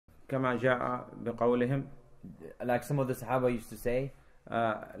كما جاء بقولهم like some of the Sahaba used to say,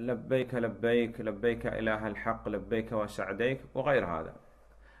 لبيك لبيك لبيك إله الحق لبيك وسعديك وغير هذا.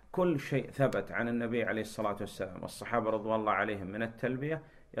 كل شيء ثبت عن النبي عليه الصلاة والسلام والصحابة رضوان الله عليهم من التلبية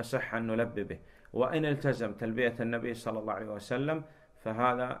يصح أن نلبي به، وإن التزم تلبية النبي صلى الله عليه وسلم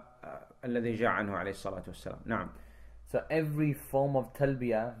فهذا الذي جاء عنه عليه الصلاة والسلام. نعم. So every form of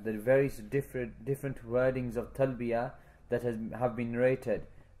talbiyah, the various different wordings of talbiyah that have been narrated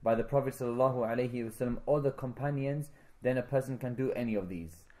by the Prophet sallallahu alaihi wasallam or the companions, then a person can do any of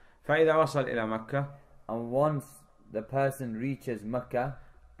these. فإذا وصل إلى مكة, and once the person reaches Makkah,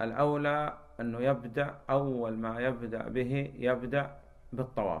 الأولى أنه يبدأ أول ما يبدأ به يبدأ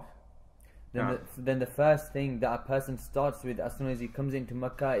بالطواف. Then the first thing that a person starts with as soon as he comes into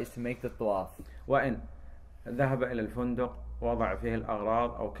Makkah is to make the tawaf. وإن ذهب إلى الفندق وضع فيه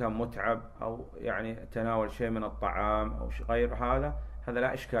الأغراض أو كان متعب أو يعني تناول شيء من الطعام أو غير هذا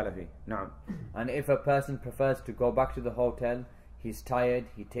لا إشكال فيه. نعم. And if a person prefers to go back to the hotel, he's tired,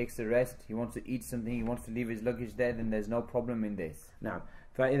 he takes a rest, he wants to eat something, he wants to leave his luggage there, then there's no problem in this. نعم.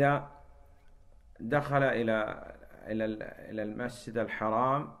 فإذا دخل إلى المسجد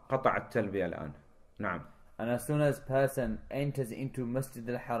الحرام قطع التلبية الآن. نعم. And as soon as person enters into Masjid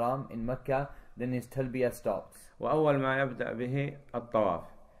al-Haram in Makkah, then his talbiyah stops. وأول ما يبدأ به الطواف.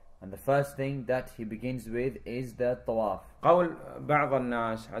 And the first thing that he begins with is the tawaf. قول بعض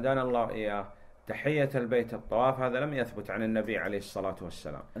الناس هدانا الله إياه تحية البيت الطواف هذا لم يثبت عن النبي عليه الصلاة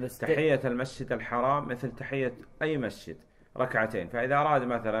والسلام. تحية المسجد الحرام مثل تحية أي مسجد ركعتين، فإذا أراد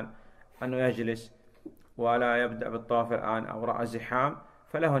مثلا أنه يجلس ولا يبدأ بالطواف الآن أو رأى زحام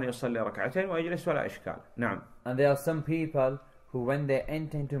فله أن يصلي ركعتين ويجلس ولا إشكال. نعم. And there are some people who when they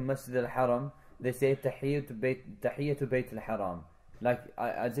enter into Masjid al-Haram they say Tahiyyatu Bayt al-Haram, like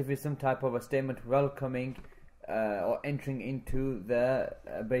as if it's some type of a statement welcoming or entering into the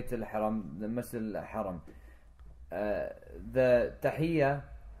Bayt al-Haram, the Masjid al-Haram. The Tahiyyah,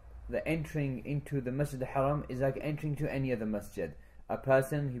 the entering into the Masjid al-Haram is like entering to any other masjid. A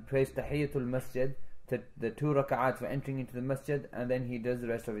person, he prays Tahiyyatul Masjid, the 2 rak'at for entering into the masjid, and then he does the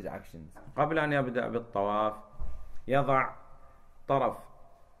rest of his actions. قبل أن يبدأ بالطواف يضع طرف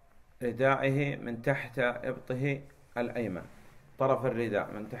ردائه من تحت إبطه الأيمن، طرف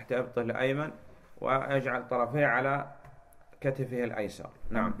الرداء من تحت إبطه الأيمن ويجعل طرفيه على كتفه الأيسر.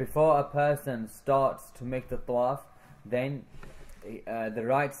 نعم. Before a person starts to make the tawaf, then the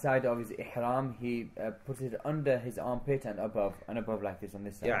right side of his ihram he puts it under his armpit and above like this on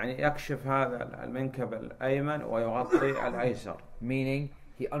this side. يعني يكشف هذا المنكب الأيمن ويغطي الأيسر. Meaning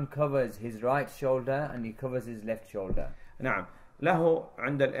he uncovers his right shoulder and he covers his left shoulder. نعم. له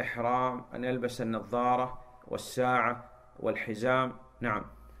عند الإحرام أن يلبس النظارة والساعة والحزام. نعم.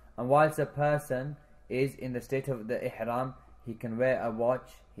 And whilst a person is in the state of the ihram, he can wear a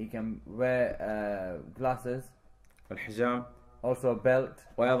watch, he can wear glasses, الحزام, also a belt,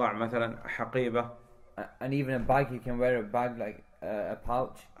 ويضع مثلا حقيبة, and even a bag, he can wear a bag like a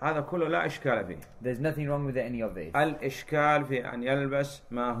pouch. هذا كله لا إشكال فيه. There's nothing wrong with any of this. الإشكال في أن يلبس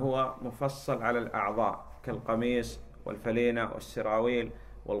ما هو مفصل على الأعضاء كالقميص والفلينة والسراويل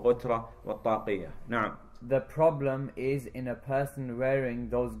والغترة والطاقية. نعم. The problem is in a person wearing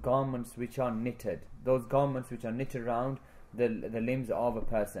those garments which are knitted, around the limbs of a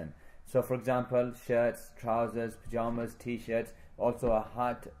person. So for example, shirts, trousers, pajamas, t-shirts, also a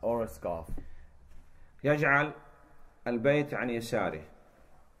hat or a scarf. يجعل البيت عن يساره.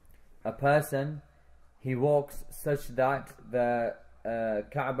 A person, he walks such that the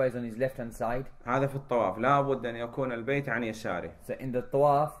Kaaba is on his left hand side. هذا في الطواف لا بد أن يكون البيت عن يساره. So in the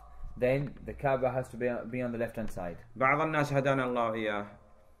tawaf, then the Kaaba has to be on the left hand side. بعض الناس هدانا الله إياه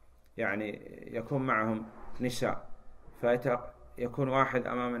يعني يكون معهم نساء فيكون واحد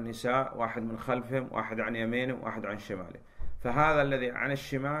أمام النساء واحد من خلفهم واحد عن يمينهم واحد عن شماله، فهذا الذي عن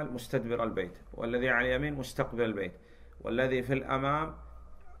الشمال مستدبر البيت والذي عن اليمين مستقبل البيت والذي في الأمام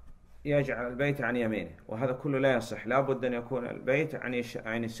يجعل البيت عن يمينه، وهذا كله لا يصح، لا بد أن يكون البيت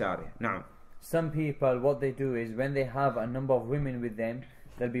عن يساره. نعم. Some people, what they do is when they have a number of women with them,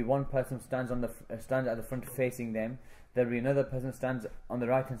 there'll be one person stands at the front facing them, there'll be another person stands on the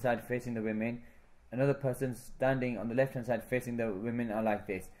right hand side facing the women, another person standing on the left hand side facing the women are like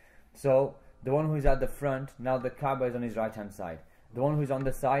this. So the one who is at the front, now the Kaaba is on his right hand side. The one who is on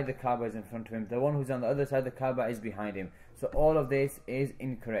the side, the Kaaba is in front of him. The one who is on the other side, the Kaaba is behind him. So all of this is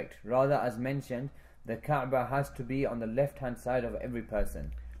incorrect. Rather, as mentioned, the Kaaba has to be on the left hand side of every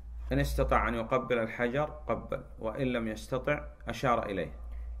person. إن استطاع أن يقبل الحجر قبل وإن لم يستطع أشار إليه.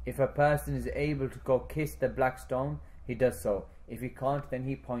 If a person is able to go kiss the black stone, he does so. If he can't, then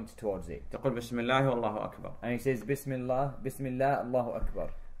he points towards it. تقول بسم الله والله أكبر. And he says Bismillah, Bismillah, Allahu Akbar.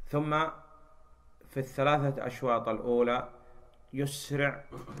 ثم في الثلاثة أشواط الأولى يسرع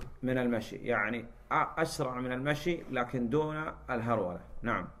من المشي، يعني أسرع من المشي لكن دون الهرولة.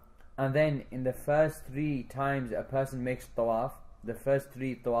 نعم. And then in the first 3 times a person makes tawaf, the first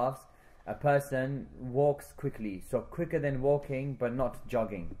 3 tawafs, a person walks quickly, so quicker than walking but not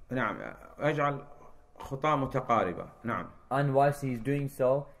jogging. نعم، يجعل خطى متقاربة. نعم. And whilst he is doing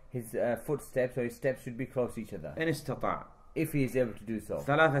so, his footsteps or his steps should be close to each other. إن استطاع. If he is able to do so.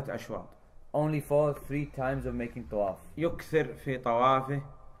 3 أشواط. Only for 3 times of making tawaf. يكثر في طوافه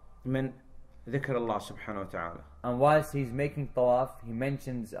من ذكر الله سبحانه وتعالى. And whilst he's making tawaf, he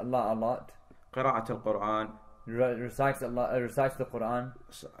mentions Allah a lot. قراءة القرآن. Recites the Quran.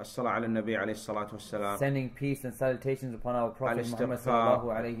 الصلاة على النبي عليه الصلاة والسلام. Sending peace and salutations upon our Prophet Muhammad sallallahu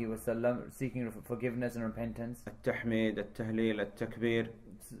alayhi wa sallam, seeking forgiveness and repentance. التحميد، التهليل، التكبير.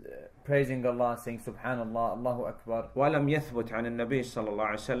 Praising Allah, saying Subhanallah, Allahu Akbar. ولم يثبت عن النبي صلى الله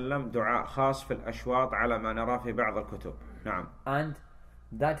عليه وسلم دعاء خاص في الأشواط على ما نرى في بعض الكتب. نعم. And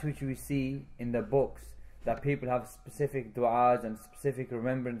that which we see in the books, that people have specific du'as and specific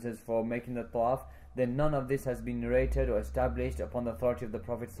remembrances for making the tawaf, then none of this has been narrated or established upon the authority of the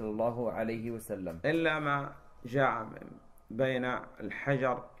Prophet sallallahu alayhi wa sallam. إلا ما جاء بين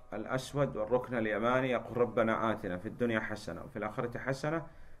الحجر الأسود والركن اليماني يقول ربنا آتنا في الدنيا حسنة وفي الآخرة حسنة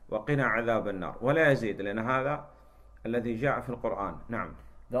وقنا عذاب النار، ولا يزيد، لأن هذا الذي جاء في القرآن. نعم.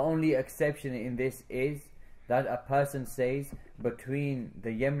 The only exception in this is that a person says between the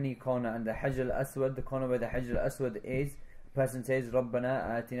Yemeni corner and the Hajj al-Aswad, the corner where the Hajj al-Aswad is, a person says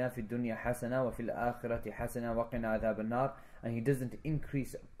ربنا آتنا في الدنيا حسنة وفي الآخرة حسنة وقنا عذاب النار, and he doesn't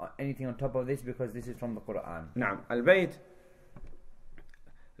increase anything on top of this because this is from the Quran. نعم. البيت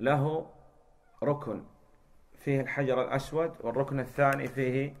له ركن فيه الحجر الأسود، والركن الثاني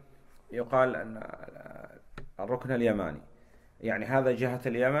فيه يقال أن الركن اليماني، يعني هذا جهة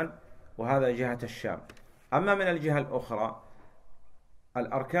اليمن وهذا جهة الشام. أما من الجهة الأخرى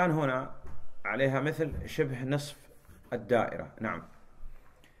الأركان هنا عليها مثل شبه نصف الدائرة. نعم.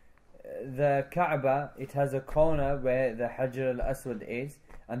 The Kaaba, it has a corner where the Hajar al-Aswad is,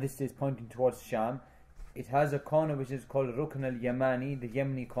 and this is pointing towards Sham. It has a corner which is called Rukn al-Yamani, the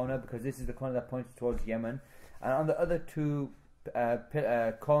Yemeni corner, because this is the corner that points towards Yemen. And on the other 2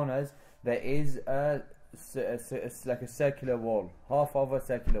 corners, there is like a circular wall, half of a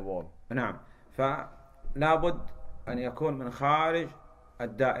circular wall. نعم. فلابد أن يكون من خارج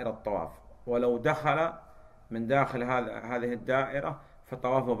الدائرة الطواف، ولو دخل من داخل هذه الدائرة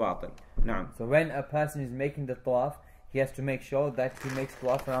فطوافه باطل. نعم. So when a person is making the tawaf, he has to make sure that he makes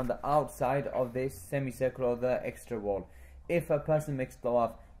tawaf around the outside of this semicircle or the extra wall. If a person makes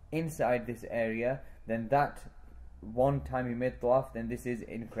tawaf inside this area, then that one time he made tawaf, then this is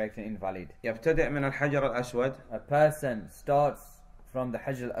incorrect and invalid. يبتدئ من الحجر الأسود. A person starts from the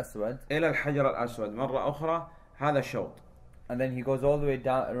Hajar al-Aswad إلى الحجر الأسود مرة أخرى، هذا شوط. and then he goes all the way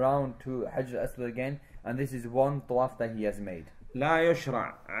down around to Hajar al-Aswad again, and this is one tawaf that he has made. لا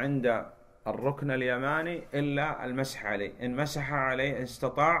يشرع عند الركن اليماني إلا المسح عليه، إن مسح عليه إن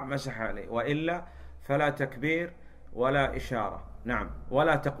استطاع مسح عليه، وإلا فلا تكبير ولا إشارة. نعم.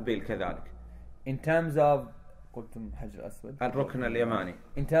 ولا تقبيل كذلك. In terms of الركن اليماني,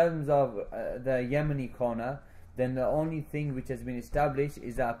 in terms of the Yemeni corner, then the only thing which has been established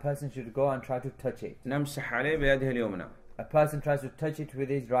is that a person should go and try to touch it. نمسح عليه بيده اليمنى. A person tries to touch it with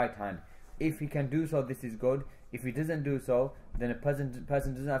his right hand. If he can do so, this is good. If he doesn't do so, then a person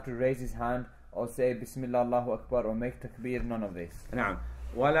doesn't have to raise his hand or say Bismillah Allahu Akbar or make takbir, none of this. نعم.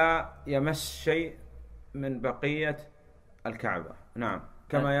 ولا يمس شيء من بقية الكعبة. نعم.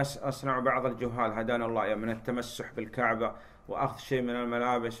 كما يصنع بعض الجهال هدانا الله من التمسح بالكعبة وأخذ شيء من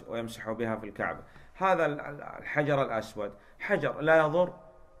الملابس ويمسح بها في الكعبة. هذا الحجر الأسود حجر لا يضر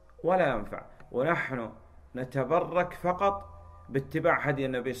ولا ينفع، ونحن نتبرك فقط باتباع هدي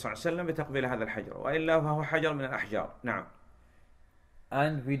النبي صلى الله عليه وسلم بتقبيل هذا الحجر، وإلا فهو حجر من الأحجار. نعم.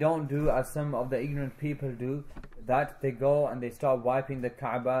 And we don't do as some of the ignorant people do, that they go and they start wiping the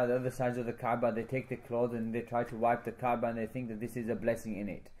Kaaba, the other sides of the Kaaba, they take their clothes and they try to wipe the Kaaba and they think that this is a blessing in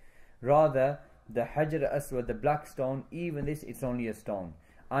it. Rather, the Hajar Aswad, the black stone, even this, it's only a stone.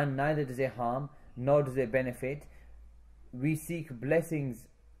 And neither does it harm, nor does it benefit. We seek blessings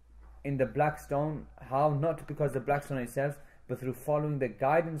in the black stone. How? Not because the black stone itself, but through following the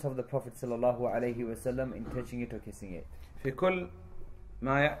guidance of the Prophet ﷺ in touching it or kissing it. في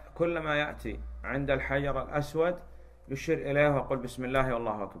كل ما يأتي عند الحجر الأسود يشير إليه ويقول بسم الله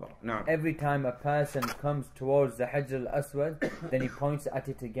والله أكبر. نعم. Every time a person comes towards the Hajar al-Aswad, then he points at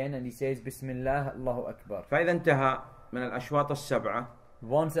it again and he says Bismillah Allahu Akbar. فإذا انتهى من الأشواط السبعة,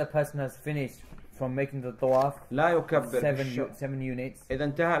 once a person has finished from making the tawaf لا يكبر 7 units. إذا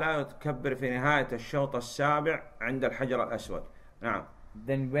انتهى لا يكبر في نهاية الشوط السابع عند الحجر الأسود. نعم.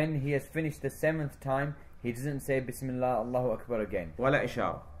 Then when he has finished the 7th time, he doesn't say Bismillah Allahu Akbar again. ولا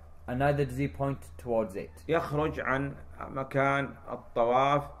إشارة. And neither does he point towards it. يخرج عن مكان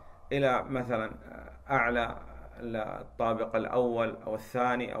الطواف إلى مثلا أعلى الطابق الأول أو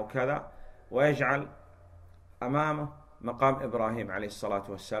الثاني أو كذا، ويجعل أمامه مقام إبراهيم عليه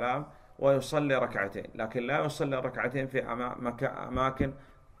الصلاة والسلام ويصلي ركعتين، لكن لا يصلي ركعتين في أماكن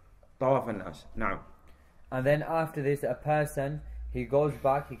طواف الناس. نعم. And then after this, a person, he goes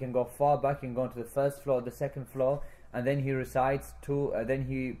back, he can go far back, he can go to the first floor, the second floor, and then he recites then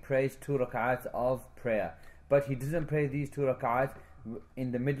he prays 2 rak'ats of prayer. But he doesn't pray these 2 rak'ats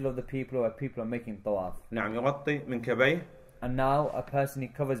in the middle of the people where people are making tawaf. نعم. يغطي منكبيه. And now a person, he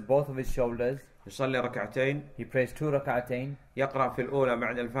covers both of his shoulders. يصلي ركعتين. He prays 2 rak'atain. يقرأ في الأولى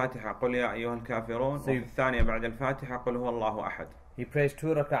بعد الفاتحة قل يا أيها الكافرون، وفي الثانية بعد الفاتحة قل هو الله أحد. He prays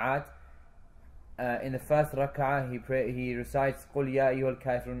 2 rak'at. In the first rak'ah he recites قل يا أيها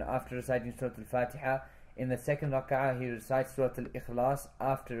الكافرون after reciting Surah Al-Fatiha. In the second rak'ah he recites Surah Al-Ikhlas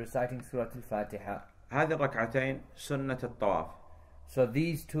after reciting Surah Al-Fatiha. هذه الركعتين سنة الطواف. So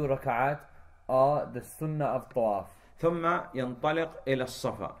these 2 rak'at are the sunnah of tawaf. ثم ينطلق إلى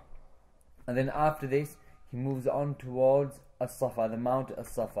الصفا. And then after this he moves on towards الصفا, the mount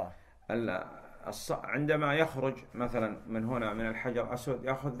الصفا. عندما يخرج مثلا من هنا من الحجر الأسود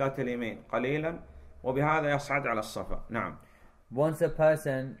يأخذ ذات اليمين قليلا وبهذا يصعد على الصفا. نعم. Once a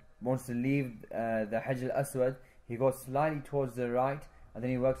person wants to leave the Hajj al-Aswad, he goes slightly towards the right, and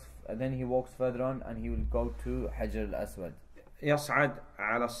then he walks further on, and he will go to Hajj al-Aswad. يصعد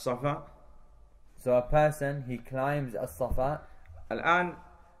على الصفا. So a person, he climbs الصفا. الآن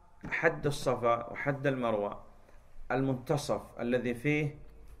حد الصفا وحد المروة المنتصف الذي فيه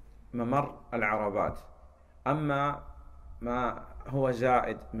ممر العربات. أما ما هو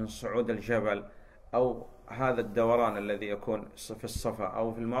زائد من صعود الجبل أو هذا الدوران الذي يكون في الصفا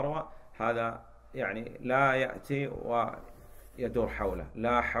أو في المروة، هذا يعني لا يأتي ويدور حوله،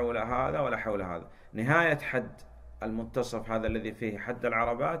 لا حول هذا ولا حول هذا. نهاية حد المنتصف هذا الذي فيه حد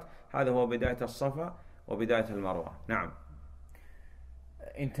العربات، هذا هو بداية الصفا وبداية المروة. نعم.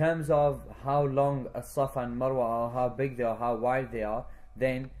 In terms of how long a Safa and Marwa are, how big they are, how wide they are,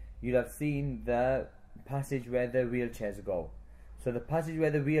 then you'll have seen the passage where the wheelchairs go. So the passage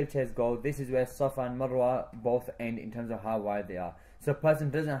where the wheelchairs go, this is where Safa and Marwa both end in terms of how wide they are. So a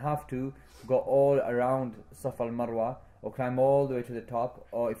person doesn't have to go all around Safa and Marwa or climb all the way to the top,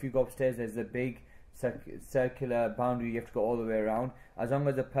 or if you go upstairs there's a big circular boundary you have to go all the way around, as long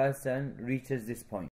as the person reaches this point.